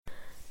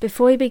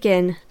Before we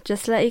begin,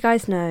 just to let you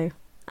guys know,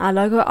 our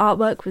logo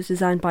artwork was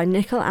designed by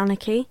Nickel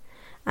Anarchy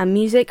and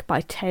music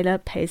by Taylor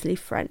Paisley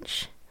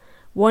French.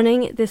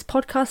 Warning, this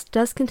podcast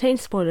does contain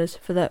spoilers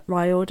for the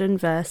Riordan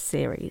Verse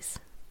series.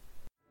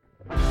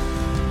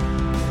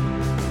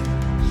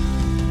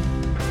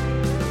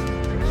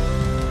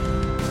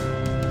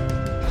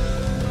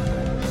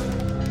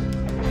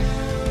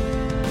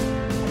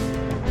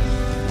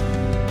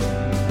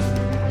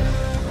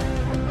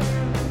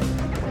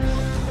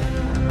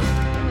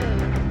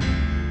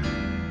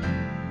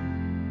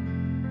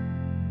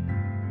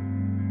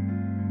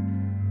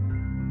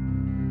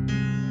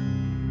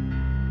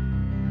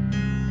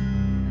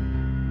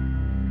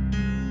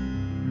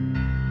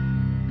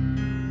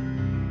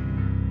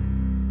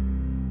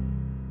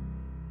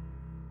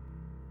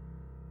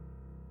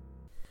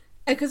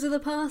 Echoes of the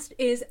Past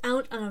is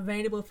out and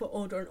available for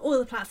order on all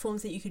the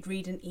platforms that you could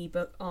read an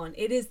ebook on.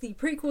 It is the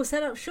prequel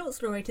setup short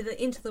story to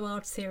the Into the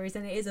Wild series,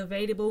 and it is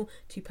available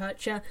to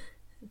purchase.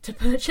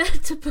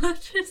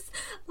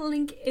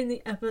 Link in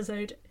the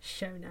episode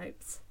show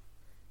notes.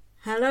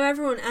 Hello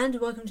everyone, and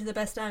welcome to the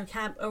Best Damn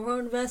Camp, a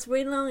Riordanverse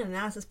read-along and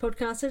analysis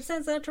podcast that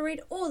sets out to read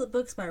all the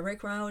books by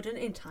Rick Riordan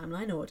in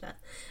timeline order.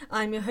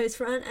 I'm your host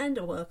Fran, and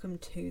welcome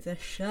to the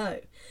show.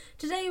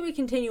 Today we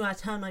continue our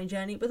timeline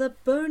journey with a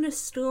bonus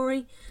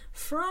story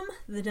from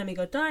the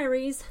Demigod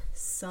Diaries,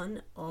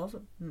 Son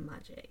of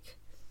Magic.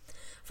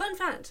 Fun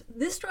fact,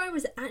 this story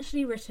was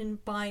actually written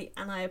by,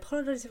 and I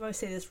apologise if I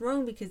say this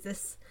wrong because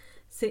this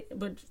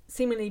would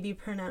seemingly be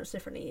pronounced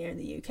differently here in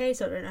the UK,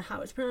 so I don't know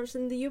how it's pronounced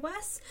in the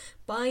US,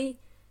 by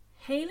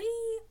Haley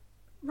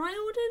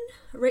Riordan,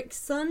 Rick's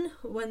son,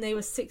 when they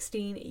were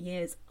 16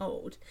 years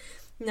old.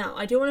 Now,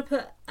 I do want to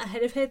put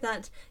ahead of here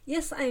that,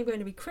 yes, I am going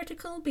to be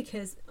critical,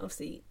 because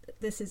obviously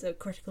this is a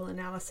critical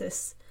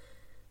analysis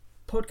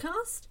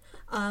podcast,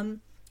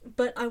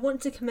 but I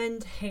want to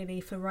commend Haley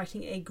for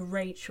writing a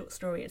great short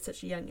story at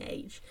such a young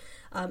age.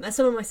 As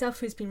someone myself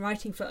who's been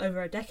writing for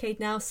over a decade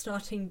now,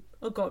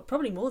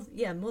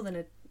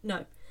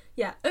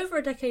 over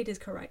a decade is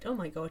correct. Oh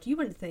my god, you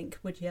wouldn't think,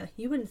 would you?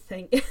 You wouldn't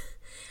think.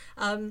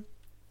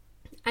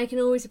 I can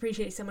always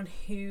appreciate someone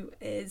who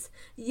is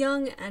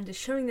young and is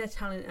showing their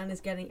talent and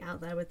is getting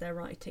out there with their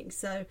writing.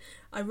 So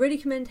I really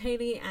commend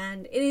Haley,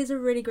 and it is a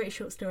really great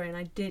short story and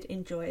I did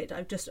enjoy it.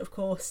 I just, of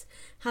course,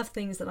 have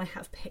things that I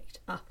have picked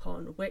up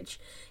on, which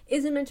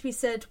isn't meant to be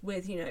said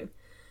with,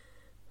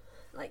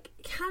 like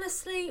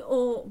callously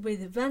or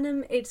with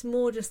venom. It's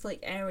more just like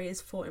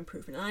areas for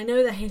improvement. And I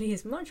know that Haley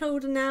is much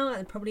older now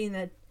and probably in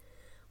their...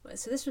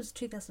 So this was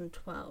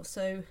 2012,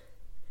 so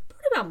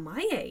probably about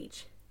my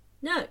age.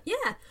 No,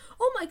 yeah.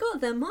 Oh my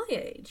god, they're my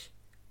age.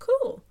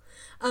 Cool.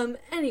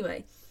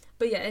 Anyway,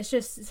 but yeah, it's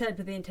just said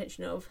with the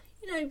intention of,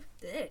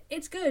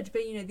 it's good,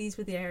 but these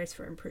were the areas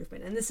for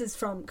improvement. And this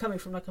is coming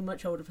from like a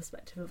much older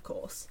perspective, of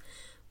course.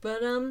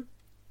 But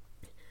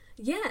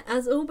yeah,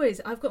 as always,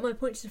 I've got my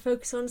points to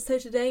focus on. So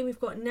today we've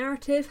got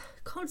narrative,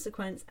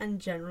 consequence, and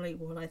generally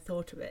what I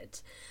thought of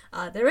it.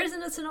 There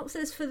isn't a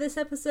synopsis for this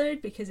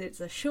episode because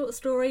it's a short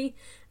story,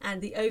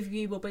 and the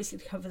overview will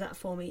basically cover that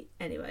for me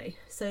anyway.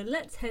 So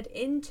let's head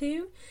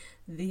into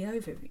the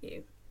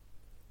overview.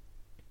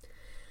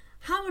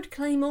 Howard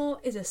Claymore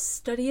is a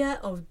studier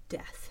of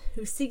death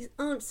who seeks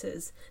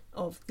answers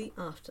of the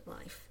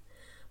afterlife.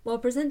 While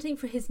presenting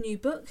for his new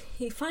book,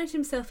 he finds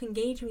himself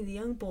engaging with a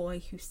young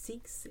boy who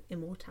seeks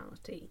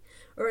immortality,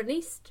 or at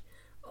least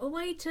a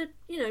way to,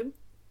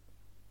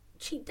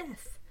 cheat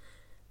death,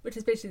 which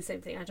is basically the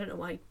same thing. I don't know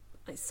why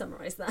I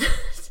summarised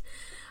that.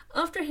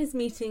 After his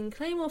meeting,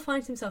 Claymore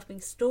finds himself being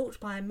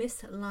stalked by a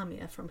Miss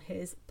Lamia from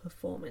his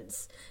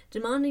performance,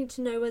 demanding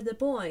to know where the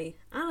boy,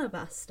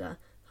 Alabaster,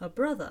 her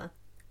brother,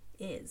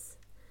 is.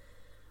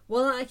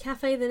 While at a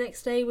cafe the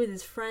next day with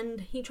his friend,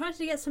 he tries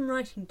to get some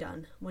writing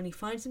done when he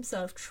finds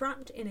himself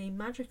trapped in a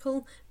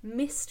magical,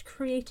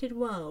 mist-created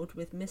world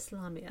with Miss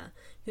Lamia,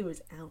 who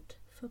is out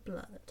for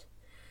blood.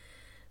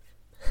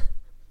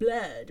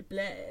 blood.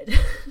 I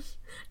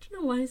don't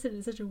know why I said it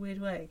in such a weird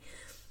way.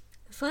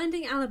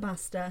 Finding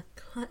Alabaster,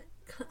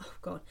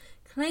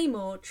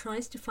 Claymore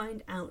tries to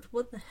find out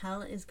what the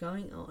hell is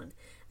going on,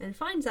 and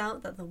finds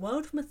out that the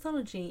world of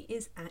mythology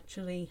is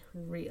actually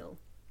real.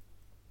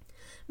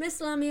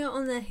 Miss Lamia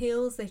on their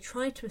heels, they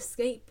try to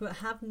escape but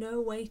have no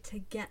way to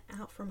get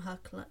out from her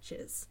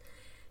clutches.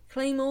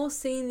 Claymore,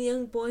 seeing the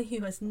young boy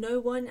who has no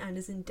one and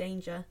is in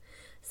danger,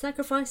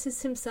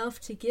 sacrifices himself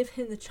to give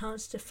him the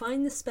chance to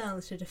find the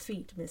spell to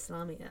defeat Miss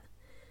Lamia.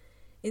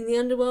 In the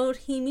underworld,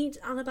 he meets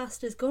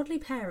Alabaster's godly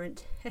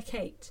parent,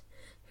 Hecate,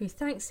 who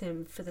thanks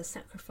him for the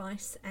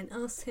sacrifice and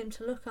asks him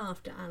to look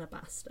after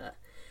Alabaster.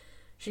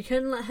 She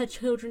couldn't let her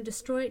children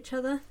destroy each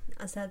other,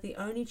 as they're the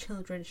only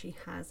children she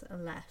has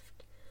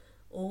left.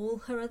 All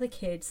her other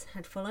kids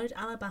had followed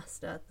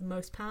Alabaster, the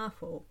most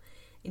powerful,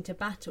 into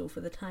battle for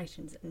the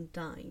Titans and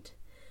died,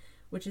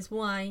 which is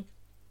why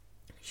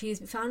she has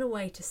found a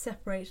way to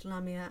separate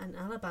Lamia and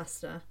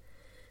Alabaster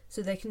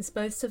so they can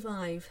both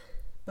survive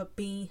but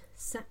be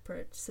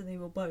separate so they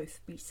will both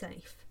be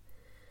safe.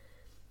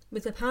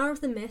 With the power of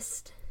the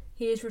mist,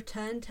 he is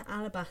returned to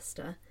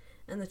Alabaster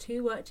and the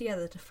two work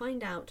together to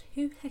find out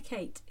who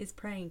Hecate is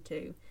praying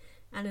to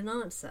and an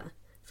answer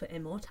for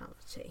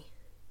immortality.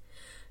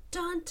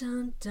 Dun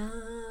dun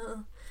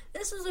dun!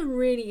 This was a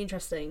really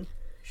interesting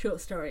short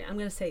story, I'm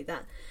going to say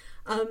that.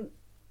 And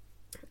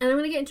I'm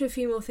going to get into a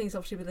few more things,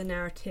 obviously, with the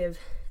narrative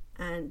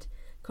and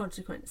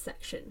consequence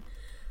section.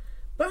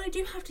 But I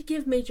do have to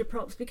give major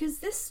props, because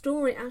this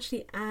story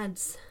actually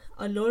adds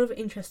a lot of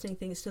interesting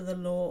things to the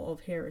lore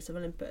of Heroes of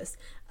Olympus,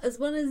 as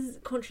well as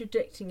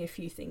contradicting a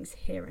few things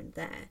here and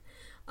there.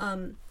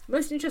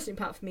 Most interesting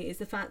part for me is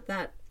the fact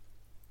that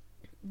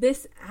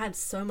this adds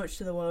so much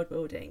to the world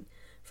building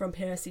from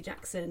Percy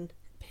Jackson.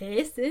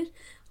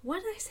 Why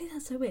did I say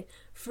that so weird?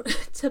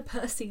 To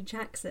Percy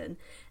Jackson,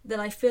 that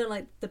I feel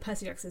like the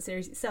Percy Jackson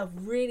series itself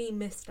really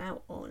missed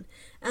out on.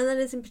 And that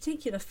is in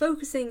particular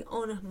focusing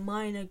on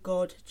minor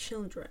god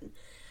children.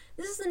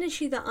 This is an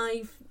issue that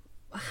I've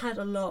had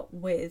a lot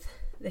with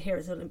the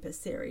Heroes of Olympus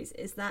series,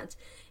 is that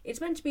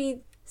it's meant to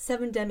be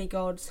 7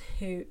 demigods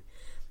who,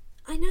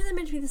 I know they're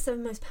meant to be the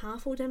 7 most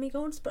powerful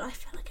demigods, but I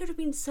feel like it would have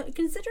been so,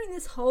 considering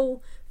this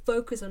whole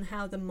focus on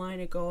how the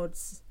minor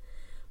gods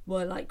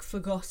were like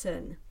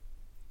forgotten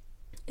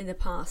in the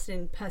past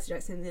in Percy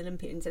Jackson and the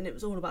Olympians, and it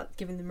was all about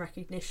giving them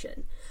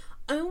recognition.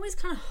 I always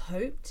kind of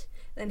hoped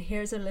that in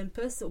Heroes of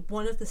Olympus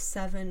one of the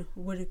 7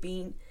 would have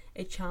been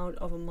a child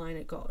of a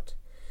minor god,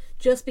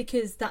 just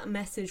because that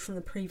message from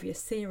the previous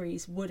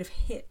series would have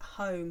hit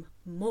home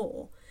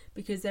more,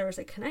 because there is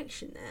a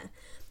connection there.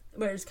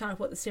 Whereas kind of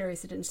what the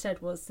series did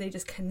instead was they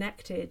just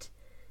connected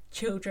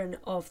children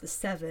of the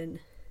 7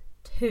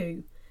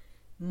 to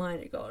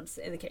minor gods,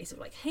 in the case of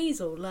like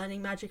Hazel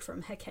learning magic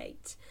from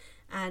Hecate,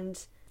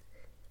 and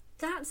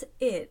that's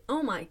it.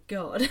 Oh my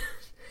god.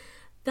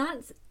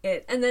 That's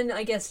it. And then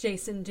I guess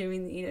Jason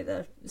doing,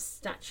 the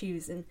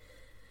statues and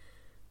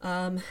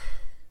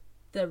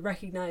the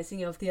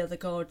recognizing of the other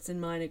gods and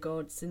minor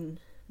gods and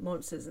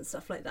monsters and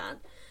stuff like that.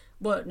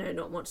 Well, no,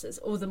 not monsters,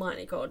 all the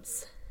minor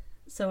gods.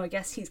 So I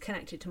guess he's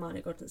connected to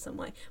minor gods in some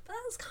way. But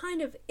that's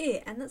kind of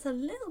it, and that's a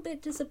little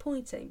bit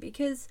disappointing,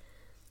 because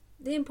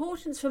the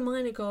importance for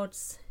minor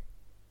gods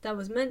that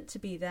was meant to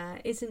be there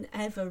isn't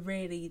ever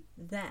really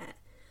there.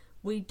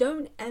 We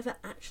don't ever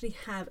actually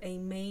have a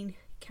main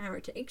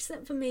character,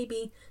 except for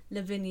maybe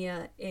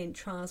Lavinia in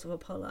Trials of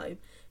Apollo,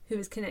 who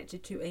is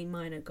connected to a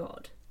minor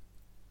god.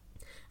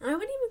 And I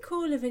wouldn't even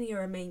call Lavinia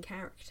a main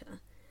character.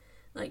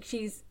 Like,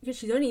 she's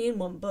only in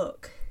one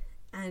book,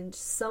 and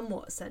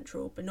somewhat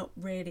central, but not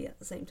really at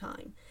the same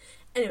time.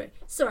 Anyway,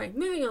 sorry,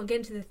 moving on,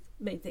 getting to the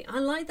main thing. I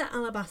like that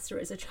Alabaster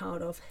is a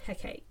child of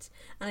Hecate,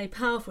 and a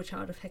powerful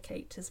child of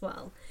Hecate as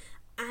well.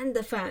 And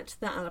the fact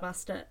that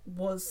Alabaster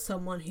was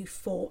someone who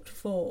fought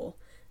for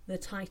the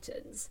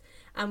Titans.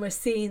 And we're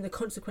seeing the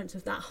consequence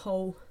of that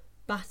whole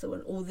battle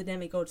and all the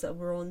demigods that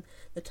were on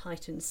the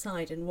Titan's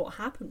side and what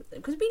happened with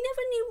them. Because we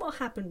never knew what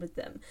happened with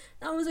them.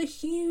 That was a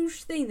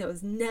huge thing that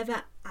was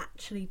never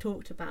actually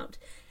talked about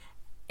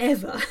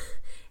ever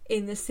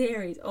in the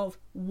series, of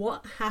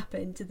what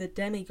happened to the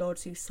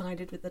demigods who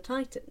sided with the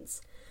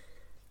Titans.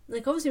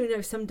 Like, obviously we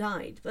know some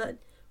died, but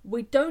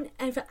we don't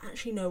ever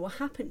actually know what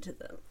happened to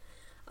them.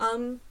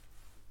 And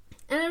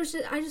I just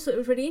thought it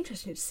was really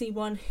interesting to see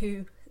one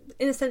who,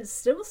 in a sense,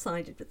 still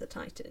sided with the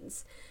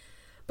Titans.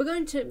 But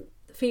going to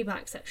the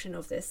feedback section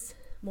of this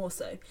more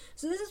so.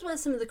 So this is where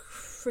some of the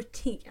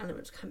critique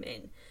elements come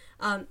in.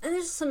 And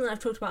this is something that I've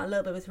talked about a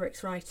little bit with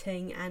Rick's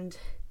writing, and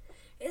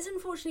it's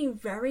unfortunately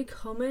very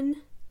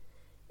common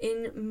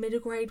in middle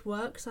grade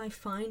works, I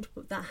find,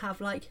 that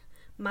have like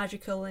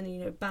magical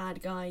and,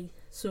 bad guy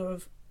sort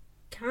of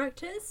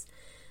characters.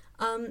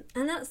 And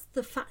that's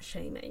the fat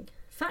shaming.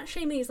 Fat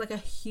shaming is like a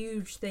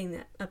huge thing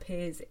that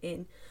appears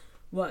in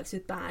works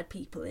with bad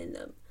people in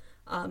them.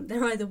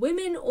 They're either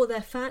women or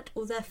they're fat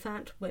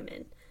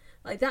women.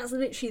 Like, that's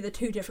literally the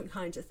 2 different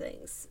kinds of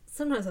things.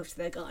 Sometimes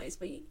obviously they're guys,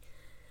 but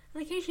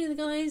and occasionally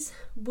the guys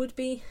would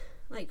be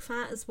like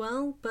fat as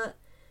well, but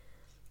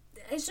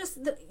it's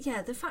just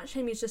the fat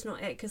shaming is just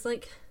not it, because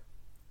like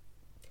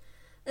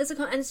and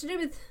it's to do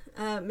with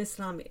Miss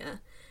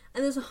Lamia.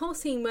 And there's a whole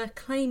scene where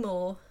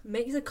Claymore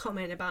makes a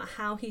comment about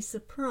how he's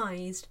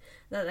surprised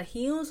that the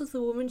heels of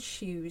the woman's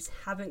shoes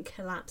haven't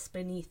collapsed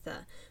beneath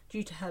her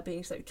due to her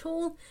being so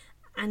tall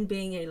and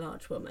being a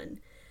large woman.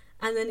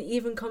 And then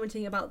even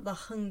commenting about the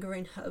hunger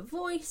in her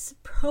voice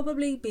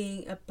probably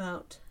being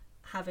about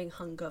having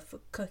hunger for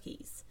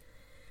cookies.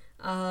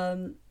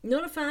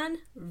 Not a fan.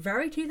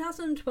 Very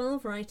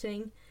 2012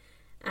 writing.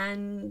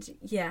 And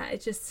yeah,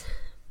 it's just...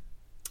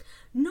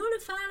 Not a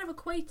fan of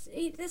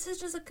this is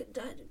just a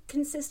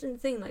consistent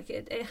thing. Like,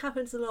 it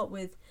happens a lot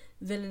with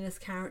villainous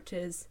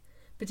characters,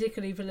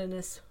 particularly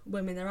villainous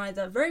women. They're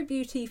either very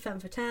beauty,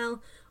 femme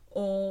fatale,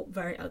 or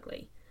very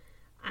ugly,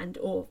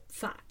 or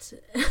fat.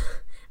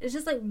 It's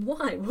just like,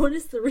 why? What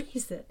is the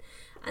reason?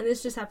 And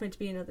this just happened to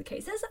be another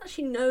case. There's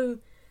actually no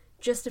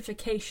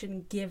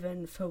justification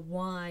given for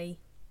why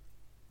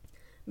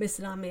Miss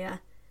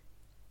Lamia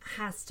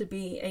has to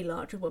be a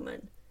larger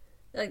woman.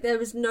 Like, there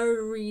was no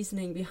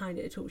reasoning behind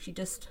it at all. She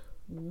just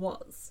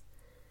was.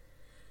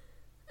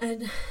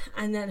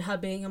 And then her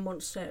being a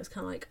monster, it was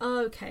kind of like,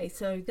 oh, okay,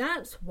 so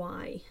that's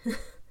why.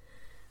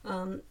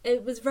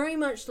 It was very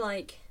much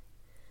like,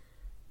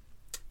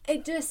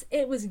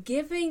 it was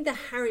giving the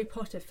Harry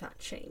Potter fat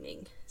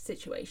shaming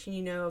situation,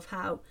 you know, of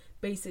how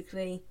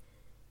basically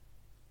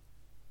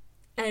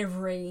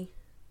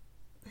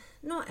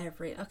not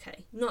every,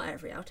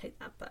 I'll take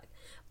that back,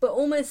 but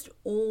almost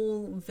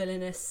all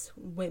villainous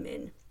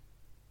women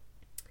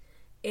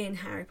in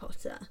Harry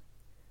Potter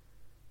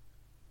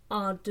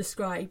are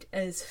described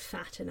as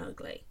fat and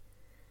ugly.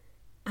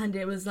 And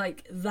it was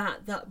like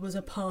that was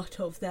a part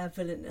of their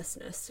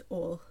villainousness,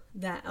 or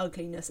their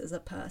ugliness as a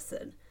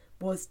person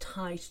was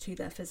tied to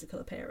their physical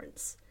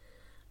appearance.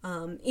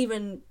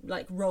 Even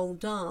like Roald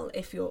Dahl,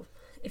 if you're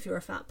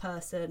a fat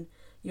person,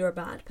 you're a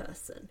bad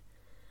person.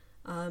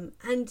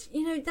 And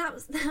you know, that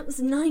was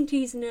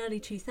 90s and early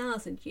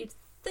 2000s. You'd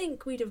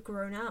think we'd have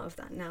grown out of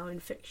that now in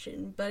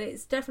fiction, but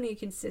it's definitely a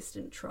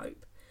consistent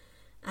trope.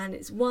 And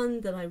it's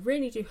one that I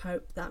really do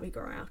hope that we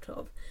grow out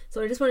of.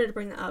 So I just wanted to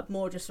bring that up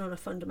more just on a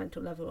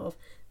fundamental level of,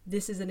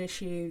 this is an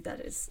issue that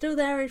is still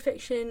there in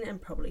fiction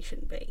and probably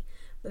shouldn't be.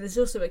 But there's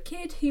also a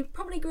kid who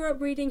probably grew up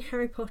reading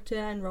Harry Potter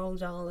and Roald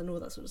Dahl and all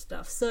that sort of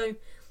stuff. So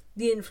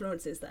the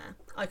influence is there.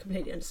 I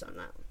completely understand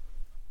that.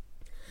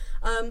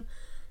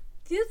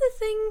 The other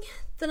thing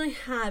that I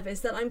have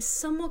is that I'm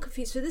somewhat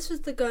confused. So this was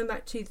going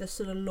back to the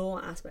sort of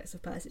lore aspects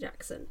of Percy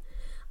Jackson.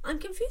 I'm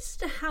confused as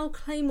to how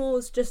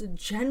Claymore's just a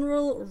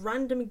general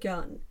random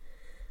gun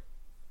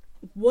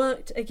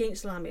worked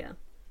against Lamia.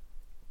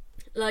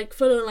 Like,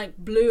 full on, like,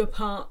 blew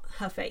apart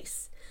her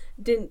face.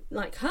 Didn't,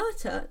 like,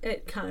 hurt her.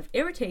 It kind of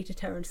irritated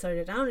her and slowed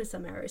her down in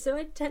some areas. So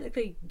it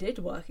technically did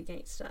work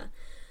against her.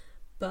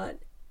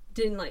 But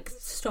didn't, like,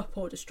 stop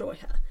or destroy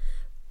her.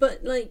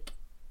 But, like,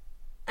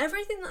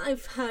 everything that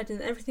I've heard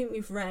and everything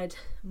we've read,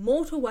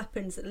 mortal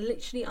weapons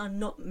literally are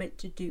not meant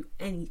to do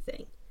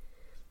anything.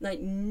 Like,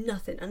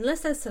 nothing.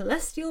 Unless there's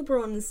celestial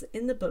bronze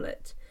in the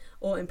bullet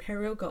or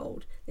imperial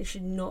gold, they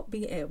should not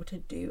be able to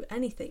do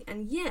anything.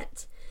 And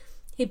yet,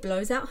 he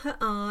blows out her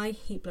eye,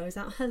 he blows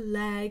out her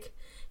leg.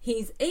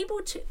 He's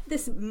able to,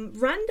 this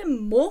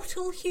random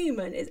mortal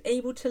human is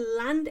able to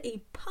land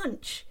a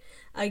punch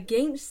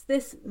against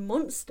this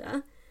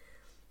monster,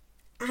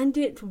 and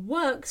it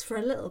works for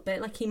a little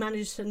bit. Like, he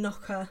manages to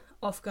knock her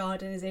off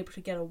guard and is able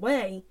to get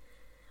away.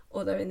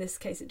 Although in this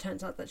case it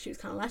turns out that she was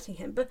kind of letting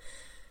him. But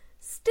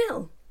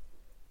still,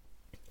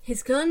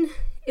 his gun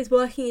is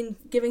working and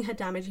giving her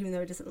damage even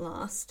though it doesn't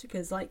last.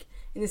 Because, like,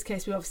 in this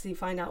case we obviously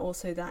find out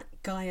also that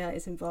Gaia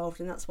is involved,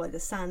 and that's why the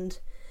sand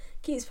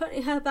keeps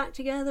putting her back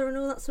together and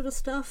all that sort of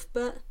stuff.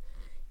 But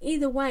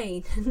either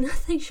way,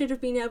 nothing should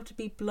have been able to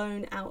be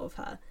blown out of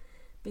her.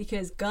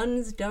 Because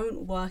guns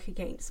don't work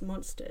against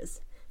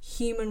monsters.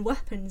 Human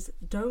weapons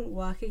don't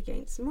work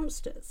against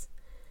monsters.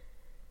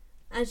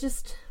 And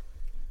just,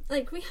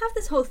 like, we have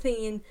this whole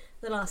thing in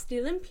The Last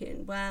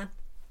Olympian where,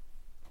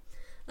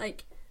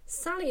 like,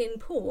 Sally and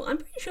Paul, I'm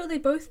pretty sure they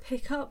both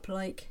pick up,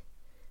 like,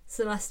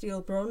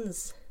 celestial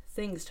bronze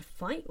things to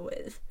fight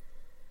with.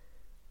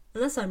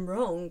 Unless I'm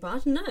wrong, but I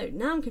don't know.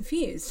 Now I'm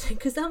confused.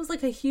 Because that was,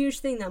 like, a huge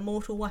thing, that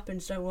mortal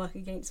weapons don't work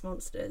against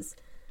monsters.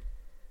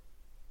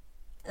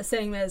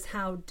 Same as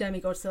how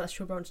Demigod,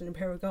 Celestial Bronze and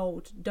Imperial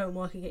Gold don't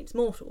work against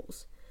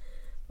mortals.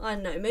 I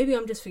don't know, maybe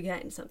I'm just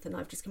forgetting something.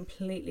 I've just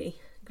completely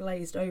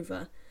glazed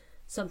over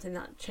something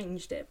that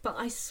changed it. But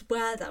I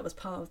swear that was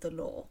part of the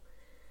lore.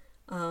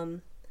 I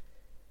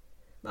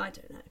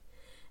don't know.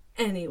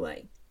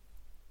 Anyway,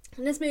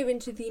 let's move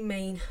into the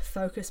main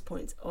focus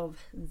points of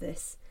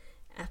this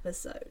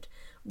episode,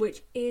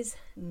 which is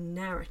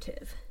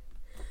narrative.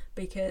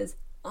 Because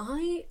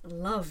I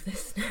love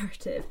this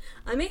narrative.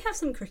 I may have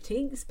some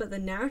critiques, but the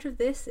narrative of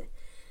this,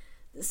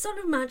 the Son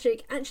of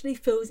Magic actually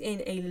fills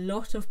in a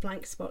lot of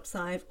blank spots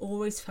that I've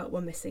always felt were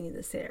missing in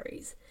the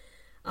series.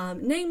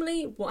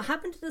 Namely, what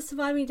happened to the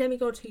surviving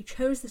demigods who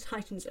chose the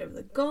Titans over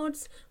the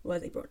gods, were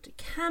they brought to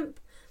camp,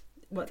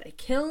 were they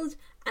killed,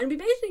 and we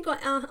basically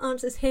got our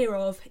answers here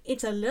of,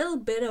 it's a little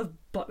bit of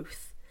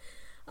both.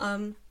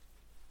 In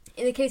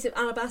the case of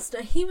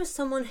Alabaster, he was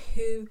someone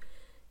who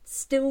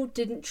still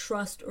didn't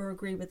trust or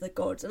agree with the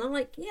gods. And I'm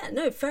like, yeah,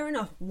 no, fair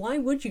enough. Why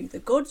would you? The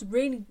gods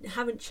really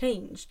haven't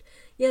changed.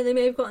 Yeah, they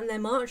may have gotten their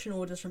marching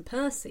orders from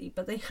Percy,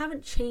 but they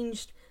haven't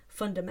changed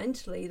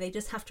fundamentally. They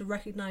just have to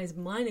recognise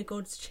minor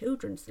gods'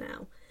 children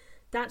now.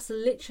 That's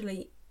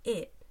literally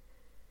it.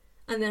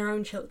 And their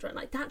own children.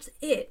 Like, that's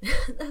it.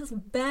 That's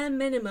bare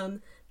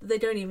minimum that they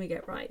don't even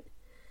get right.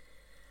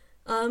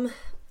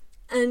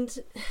 And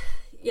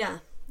yeah,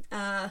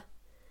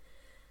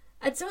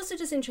 it's also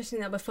just interesting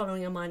that we're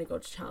following a minor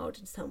god's child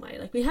in some way.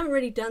 Like, we haven't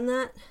really done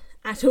that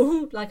at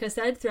all, like I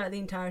said, throughout the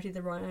entirety of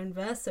the Ryan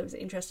verse, so it's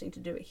interesting to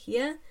do it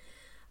here.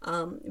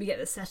 We get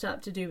the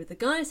setup to do with the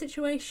Gaia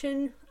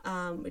situation,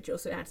 which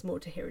also adds more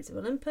to Heroes of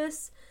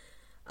Olympus.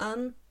 There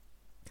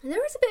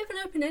is a bit of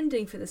an open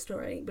ending for the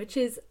story, which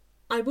is,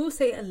 I will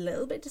say, a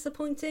little bit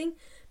disappointing,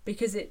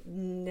 because it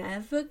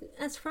never,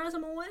 as far as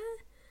I'm aware,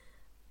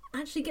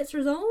 actually gets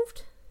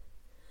resolved.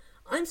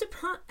 I'm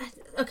surprised.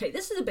 Okay,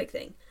 this is a big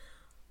thing.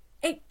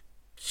 It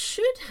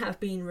should have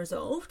been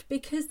resolved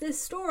because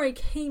this story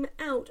came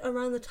out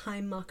around the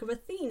time Mark of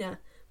Athena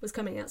was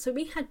coming out. So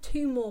we had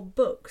 2 more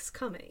books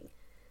coming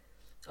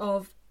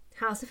of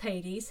House of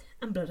Hades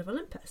and Blood of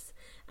Olympus.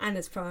 And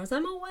as far as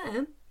I'm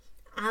aware,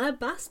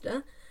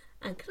 Alabaster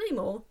and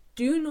Claymore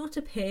do not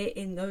appear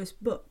in those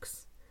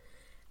books.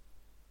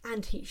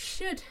 And he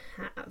should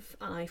have,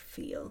 I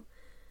feel.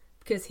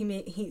 Because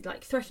he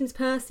like threatens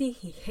Percy,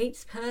 he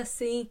hates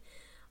Percy.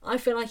 I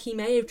feel like he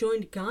may have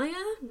joined Gaia.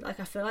 Like,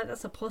 I feel like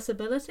that's a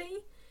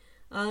possibility.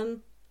 I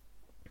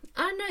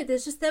don't know,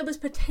 there was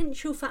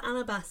potential for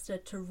Alabaster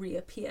to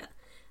reappear.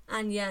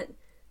 And yet,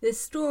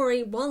 this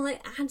story, while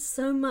it adds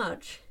so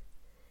much,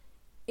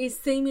 is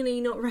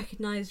seemingly not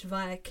recognised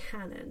via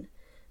canon.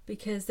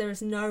 Because there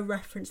is no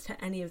reference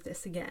to any of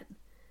this again.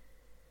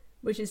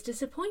 Which is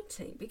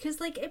disappointing. Because,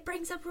 like, it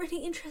brings up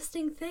really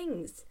interesting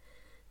things.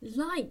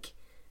 Like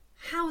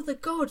how the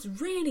gods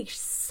really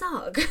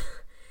suck.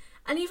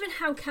 And even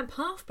how Camp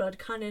Half-Blood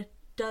kind of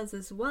does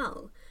as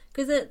well.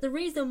 Because the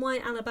reason why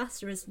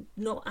Alabaster is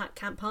not at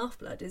Camp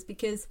Half-Blood is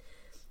because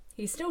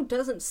he still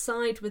doesn't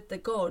side with the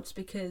gods,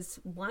 because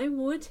why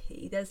would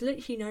he? There's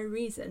literally no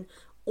reason.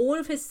 All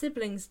of his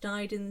siblings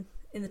died in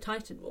the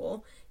Titan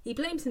War. He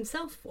blames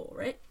himself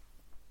for it.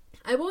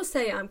 I will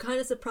say I'm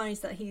kind of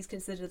surprised that he's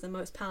considered the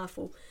most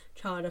powerful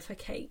child of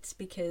Hecate,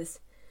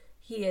 because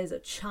he is a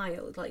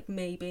child, like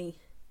maybe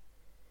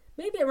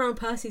around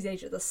Percy's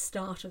age at the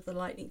start of the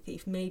Lightning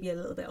Thief, maybe a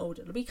little bit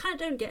older. We kind of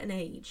don't get an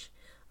age,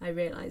 I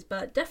realise,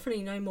 but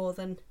definitely no more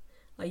than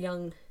a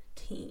young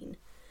teen.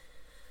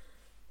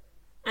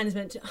 And is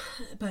meant to,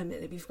 but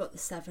admittedly, we've got the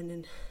 7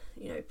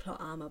 and, plot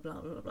armour, blah,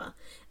 blah, blah, blah.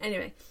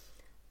 Anyway,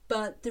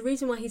 but the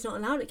reason why he's not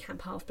allowed at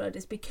Camp Half-Blood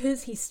is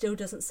because he still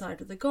doesn't side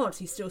with the gods.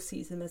 He still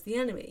sees them as the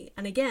enemy.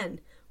 And again,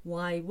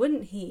 why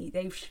wouldn't he?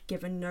 They've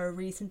given no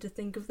reason to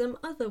think of them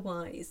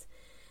otherwise.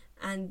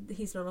 And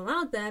he's not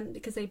allowed them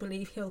because they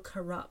believe he'll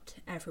corrupt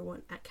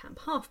everyone at Camp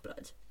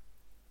Half-Blood.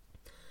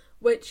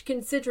 Which,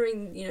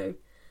 considering,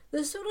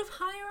 the sort of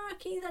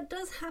hierarchy that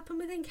does happen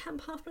within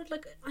Camp Half-Blood,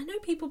 like, I know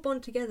people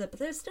bond together, but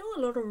there's still a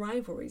lot of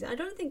rivalries. I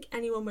don't think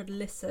anyone would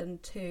listen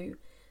to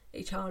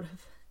a child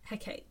of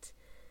Hecate.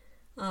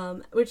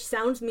 Which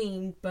sounds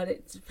mean, but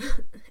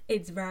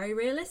it's very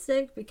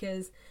realistic,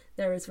 because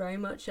there is very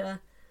much a,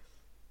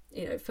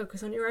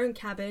 focus on your own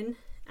cabin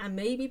and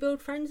maybe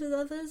build friends with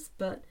others,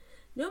 but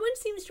no one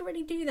seems to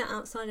really do that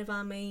outside of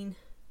our main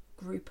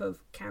group of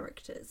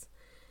characters.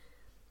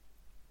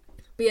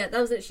 But yeah,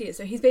 that was literally it.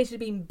 So he's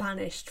basically been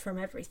banished from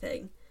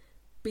everything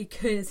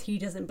because he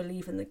doesn't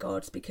believe in the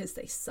gods, because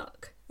they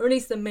suck. Or at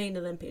least the main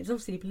Olympians.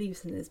 Obviously he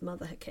believes in his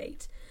mother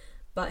Hecate,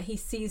 but he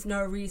sees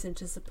no reason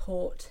to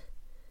support,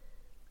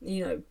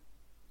 the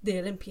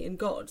Olympian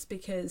gods,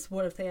 because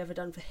what have they ever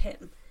done for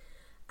him?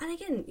 And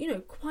again,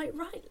 quite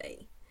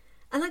rightly.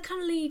 And that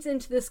kind of leads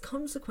into this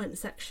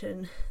consequence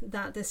section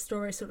that this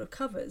story sort of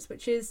covers,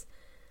 which is,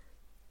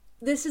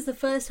 this is the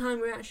first time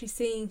we're actually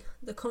seeing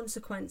the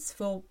consequence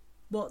for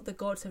what the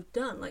gods have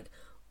done. Like,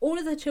 all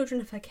of the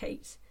children of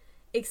Hecate,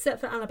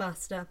 except for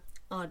Alabaster,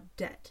 are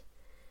dead.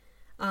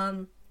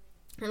 And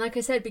like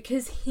I said,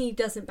 because he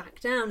doesn't back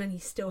down and he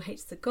still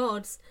hates the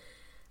gods,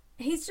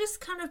 he's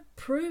just kind of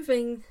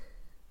proving,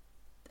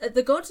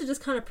 the gods are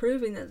just kind of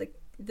proving that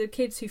the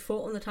kids who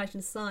fought on the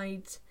Titan's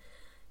side,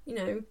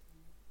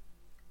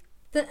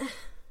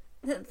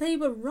 that they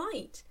were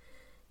right,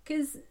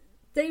 because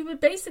they were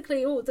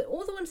basically all the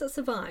ones that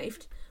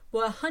survived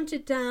were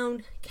hunted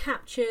down,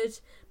 captured,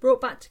 brought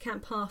back to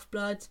Camp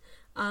Half-Blood,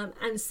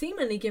 and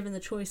seemingly given the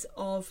choice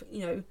of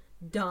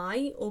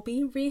die or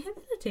be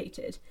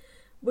rehabilitated,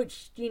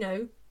 which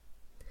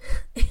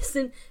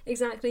isn't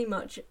exactly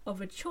much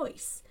of a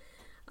choice.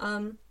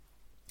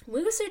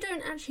 We also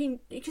don't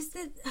actually, because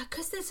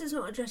this is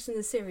not addressed in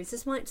the series,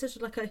 this might sort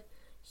of like a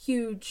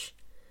huge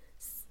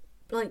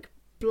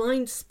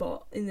blind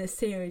spot in this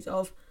series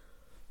of,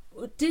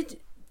 did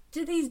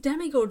these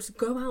demigods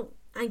go out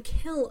and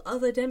kill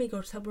other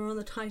demigods that were on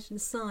the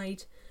Titan's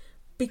side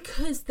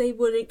because they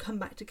wouldn't come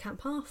back to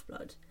Camp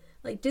Half-Blood?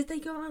 Like, did they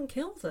go out and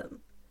kill them?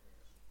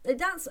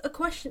 That's a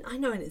question, I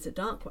know, and it's a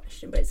dark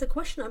question, but it's a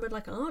question I would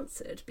like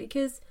answered,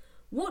 because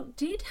what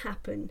did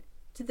happen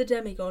to the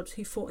demigods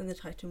who fought in the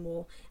Titan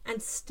War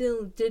and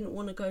still didn't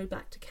want to go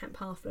back to Camp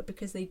Half-Blood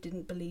because they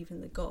didn't believe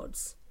in the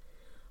gods?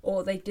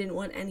 Or they didn't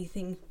want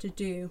anything to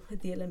do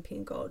with the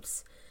Olympian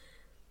gods?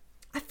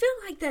 I feel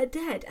like they're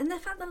dead, and the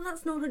fact that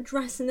that's not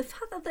addressed, and the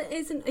fact that there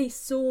isn't a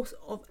source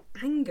of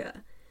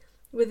anger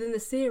within the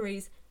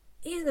series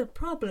is a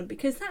problem,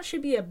 because that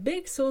should be a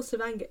big source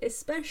of anger,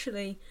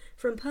 especially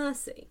from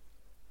Percy,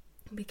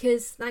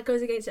 because that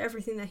goes against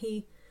everything that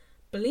he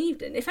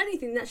believed in. If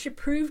anything, that should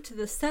prove to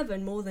the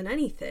 7 more than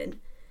anything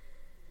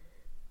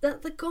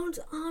that the gods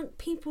aren't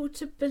people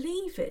to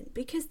believe in,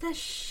 because they're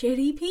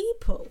shitty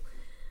people.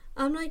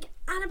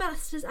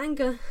 Alabaster's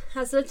anger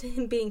has led to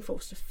him being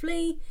forced to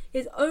flee.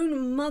 His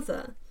own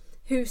mother,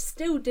 who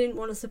still didn't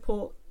want to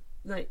support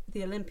the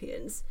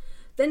Olympians,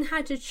 then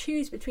had to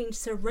choose between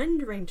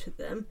surrendering to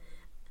them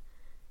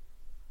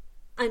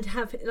and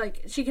have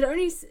she could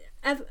only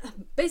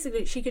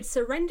basically she could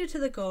surrender to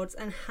the gods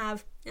and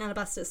have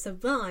Alabaster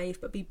survive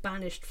but be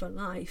banished for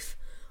life,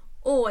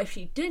 or if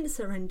she didn't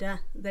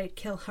surrender, they'd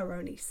kill her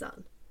only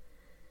son.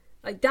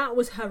 Like, that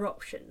was her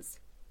options.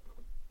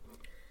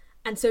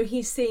 And so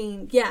he's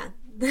seeing, yeah,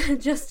 they're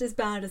just as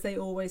bad as they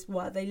always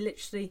were.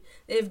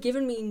 They've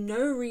given me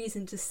no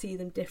reason to see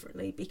them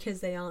differently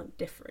because they aren't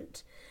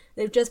different.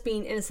 They've just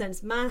been, in a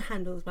sense,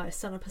 manhandled by a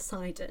son of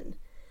Poseidon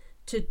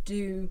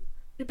to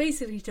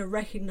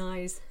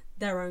recognise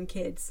their own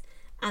kids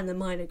and the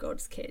minor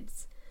gods'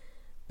 kids.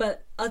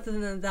 But other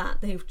than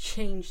that, they've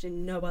changed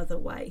in no other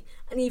way.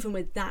 And even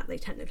with that, they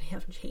technically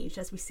haven't changed,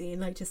 as we see in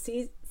later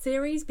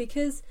series,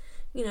 because,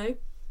 you know,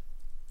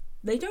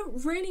 they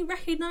don't really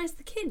recognise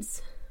the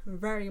kids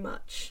very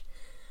much.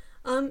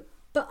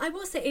 But I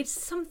will say it's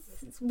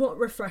somewhat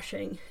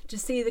refreshing to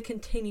see the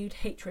continued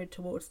hatred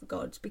towards the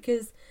gods,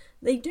 because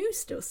they do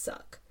still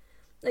suck.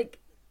 Like,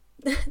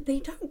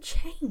 they don't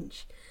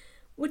change.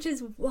 Which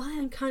is why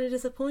I'm kind of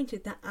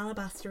disappointed that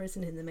Alabaster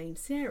isn't in the main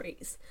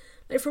series.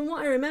 Like, from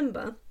what I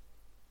remember,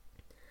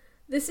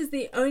 this is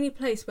the only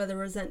place where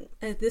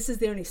this is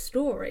the only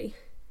story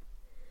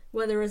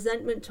where the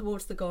resentment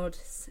towards the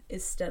gods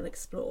is still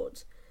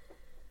explored.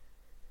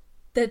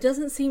 There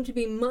doesn't seem to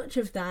be much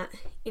of that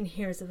in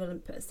Heroes of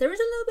Olympus. There is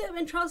a little bit of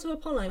in Trials of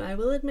Apollo, I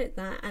will admit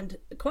that, and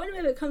quite a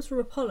bit of it comes from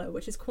Apollo,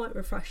 which is quite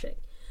refreshing.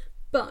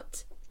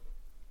 But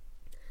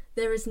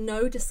there is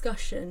no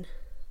discussion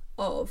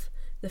of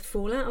the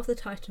fallout of the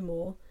Titan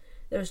War.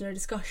 There is no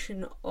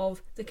discussion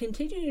of the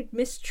continued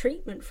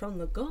mistreatment from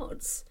the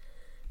gods.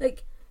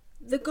 Like,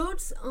 the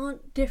gods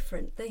aren't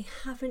different. They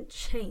haven't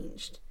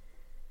changed.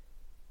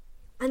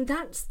 And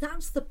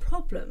that's the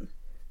problem.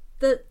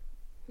 The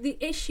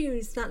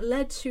issues that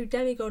led to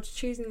demigods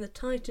choosing the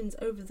Titans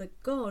over the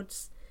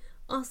gods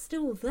are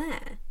still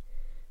there.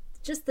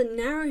 Just the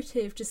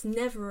narrative just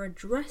never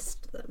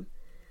addressed them.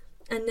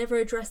 And never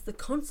addressed the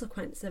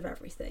consequence of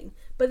everything.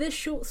 But this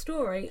short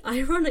story,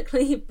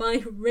 ironically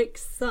by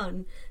Rick's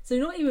son, so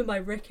not even by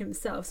Rick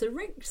himself, so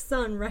Rick's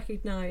son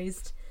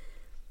recognised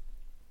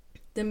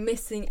the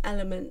missing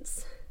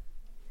elements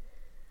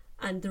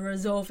and the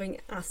resolving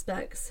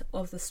aspects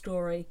of the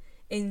story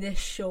in this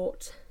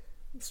short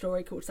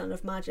story called Son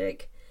of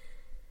Magic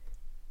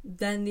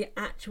than the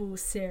actual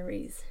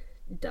series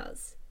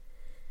does.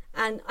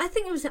 And I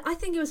think it was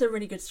a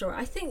really good story.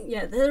 I think,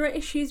 yeah, there are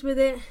issues with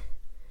it.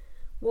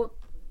 What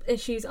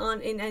issues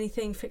aren't in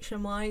anything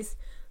fiction-wise,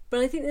 but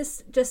I think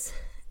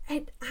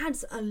it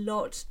adds a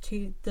lot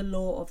to the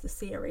lore of the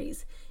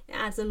series. It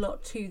adds a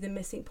lot to the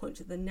missing points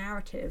of the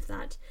narrative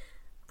that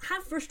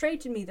have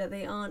frustrated me, that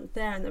they aren't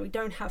there and that we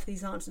don't have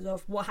these answers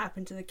of what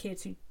happened to the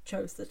kids who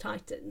chose the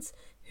Titans,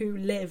 who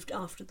lived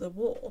after the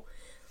war.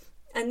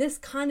 And this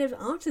kind of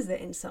answers it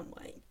in some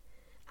way.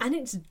 And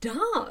it's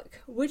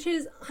dark, which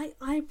is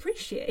I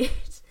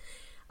appreciate.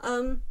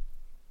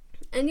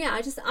 And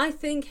yeah, I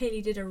think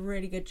Hayley did a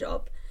really good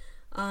job.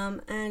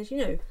 And, you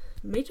know,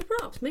 major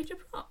props. But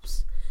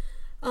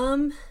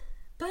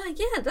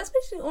yeah, that's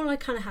basically all I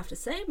kind of have to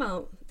say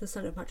about the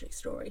Son of Magic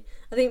story.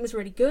 I think it was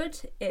really good.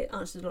 It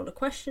answered a lot of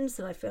questions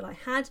that I feel I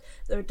had,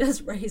 though it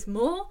does raise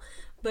more.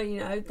 But, you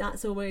know,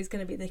 that's always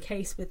going to be the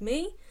case with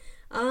me.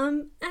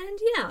 And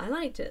yeah, I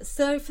liked it.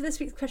 So for this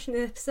week's question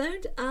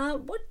episode,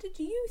 what did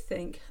you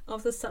think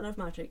of the Son of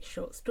Magic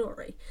short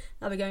story?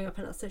 That'll be going up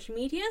on our social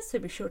media, so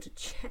be sure to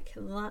check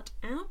that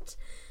out.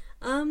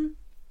 And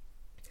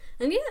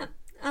yeah,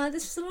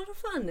 this was a lot of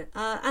fun.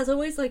 As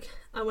always, like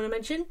I want to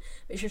mention,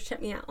 be sure to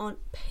check me out on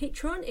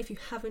Patreon if you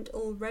haven't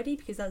already,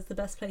 because that's the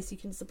best place you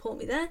can support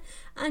me there.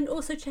 And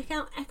also check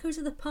out Echoes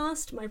of the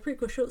Past, my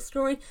prequel short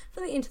story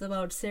for the Into the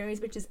Wild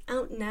series, which is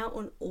out now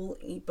on all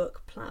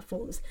ebook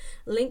platforms.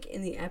 Link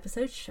in the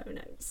episode show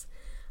notes.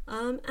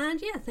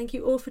 And yeah, thank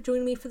you all for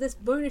joining me for this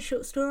bonus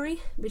short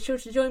story. Be sure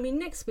to join me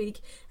next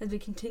week as we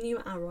continue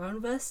our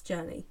Roundverse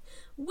journey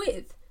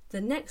with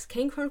the next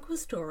Kane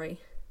Chronicles story,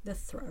 The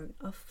Throne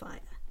of Fire.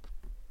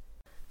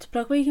 To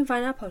plug where you can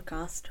find our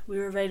podcast,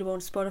 we're available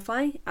on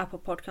Spotify, Apple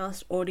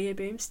Podcasts, Audio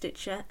Boom,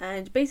 Stitcher,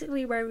 and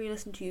basically wherever you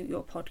listen to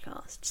your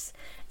podcasts.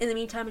 In the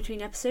meantime,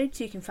 between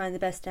episodes, you can find the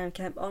Best Damn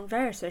Camp on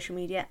various social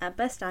media at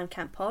Best Damn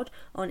Camp Pod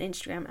on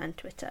Instagram and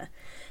Twitter.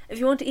 If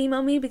you want to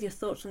email me with your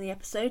thoughts on the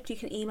episode, you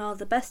can email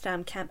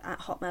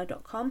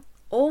thebestdamncamp@hotmail.com,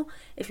 or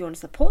if you want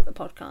to support the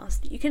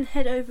podcast, you can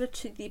head over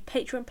to the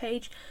Patreon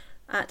page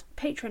at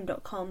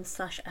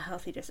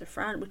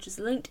patreon.com/ahealthydoseofFran, which is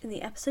linked in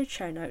the episode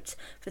show notes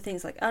for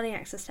things like early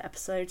access to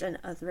episodes and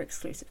other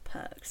exclusive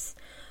perks.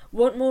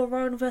 Want more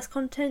Roundverse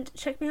content?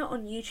 Check me out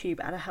on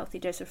YouTube at A Healthy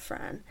Dose of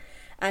Fran.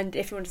 And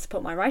if you want to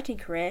support my writing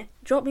career,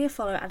 drop me a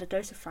follow at A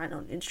Dose of Fran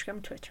on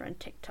Instagram, Twitter and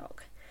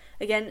TikTok.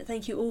 Again,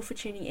 thank you all for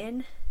tuning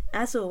in.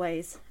 As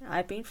always,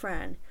 I've been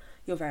Fran,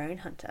 your very own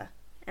hunter,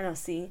 and I'll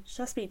speak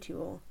to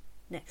you all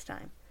next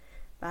time.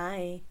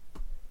 Bye.